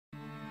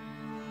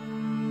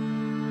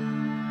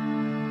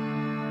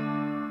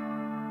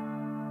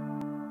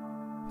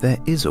There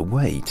is a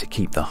way to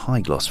keep the high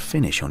gloss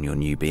finish on your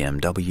new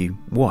BMW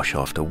wash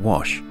after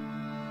wash.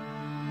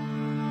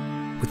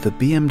 With the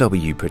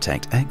BMW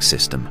Protect X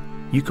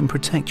system, you can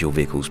protect your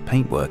vehicle's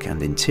paintwork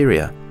and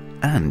interior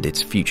and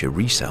its future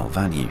resale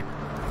value.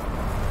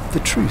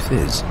 The truth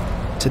is,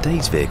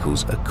 today's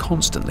vehicles are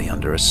constantly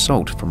under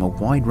assault from a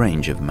wide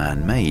range of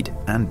man-made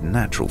and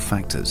natural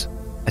factors,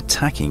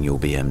 attacking your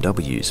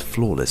BMW's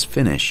flawless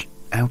finish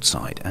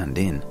outside and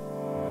in.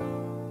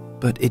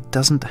 But it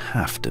doesn't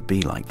have to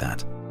be like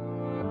that.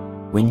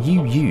 When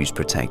you use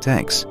Protect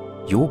X,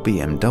 your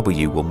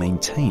BMW will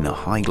maintain a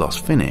high gloss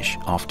finish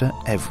after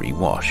every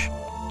wash.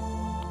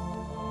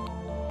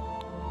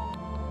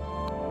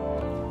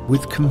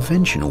 With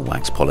conventional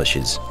wax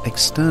polishes,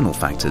 external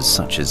factors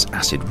such as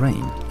acid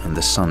rain and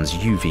the sun's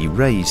UV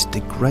rays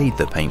degrade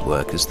the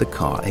paintwork as the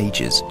car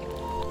ages,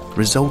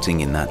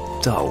 resulting in that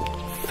dull,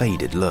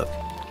 faded look.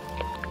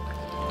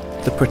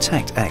 The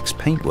Protect X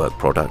paintwork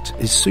product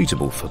is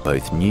suitable for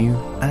both new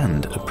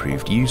and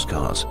approved used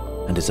cars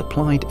and is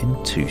applied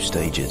in 2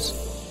 stages.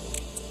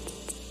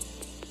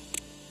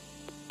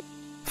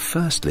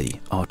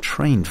 Firstly, our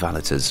trained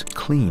valeters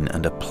clean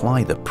and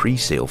apply the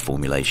pre-seal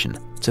formulation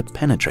to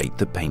penetrate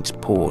the paint's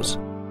pores.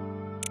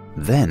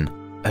 Then,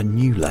 a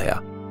new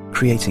layer,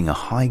 creating a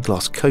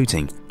high-gloss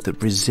coating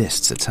that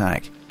resists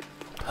attack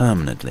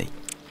permanently.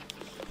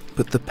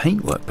 But the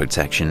paintwork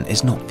protection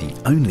is not the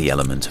only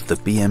element of the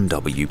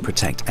BMW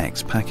Protect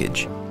X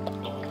package.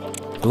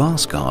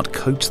 GlassGuard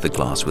coats the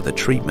glass with a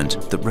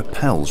treatment that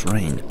repels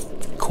rain,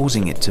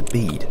 causing it to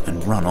bead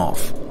and run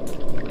off.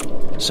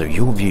 So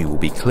your view will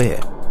be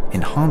clear,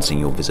 enhancing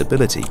your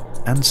visibility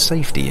and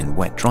safety in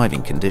wet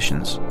driving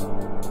conditions.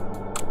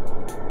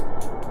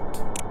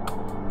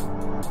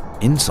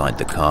 Inside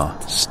the car,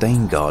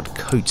 StainGuard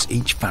coats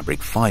each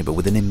fabric fibre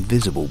with an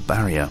invisible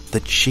barrier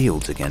that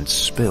shields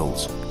against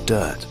spills,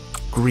 dirt,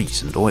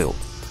 grease and oil.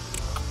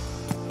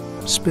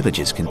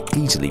 Spillages can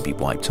easily be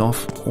wiped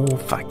off or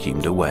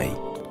vacuumed away.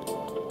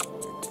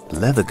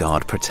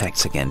 LeatherGuard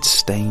protects against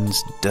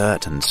stains,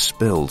 dirt and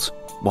spills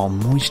while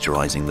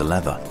moisturising the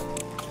leather,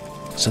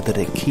 so that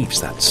it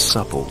keeps that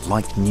supple,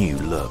 like new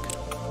look.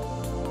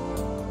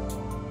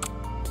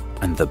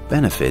 And the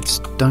benefits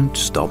don't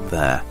stop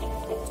there.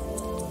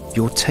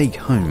 Your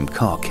take-home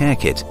car care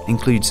kit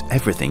includes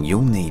everything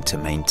you'll need to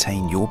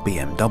maintain your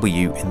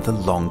BMW in the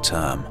long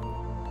term.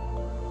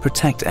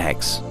 Protect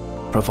X,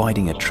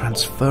 providing a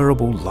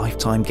transferable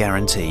lifetime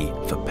guarantee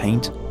for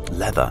paint,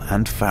 leather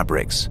and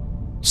fabrics,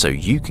 so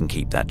you can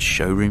keep that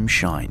showroom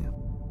shine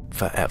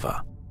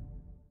forever.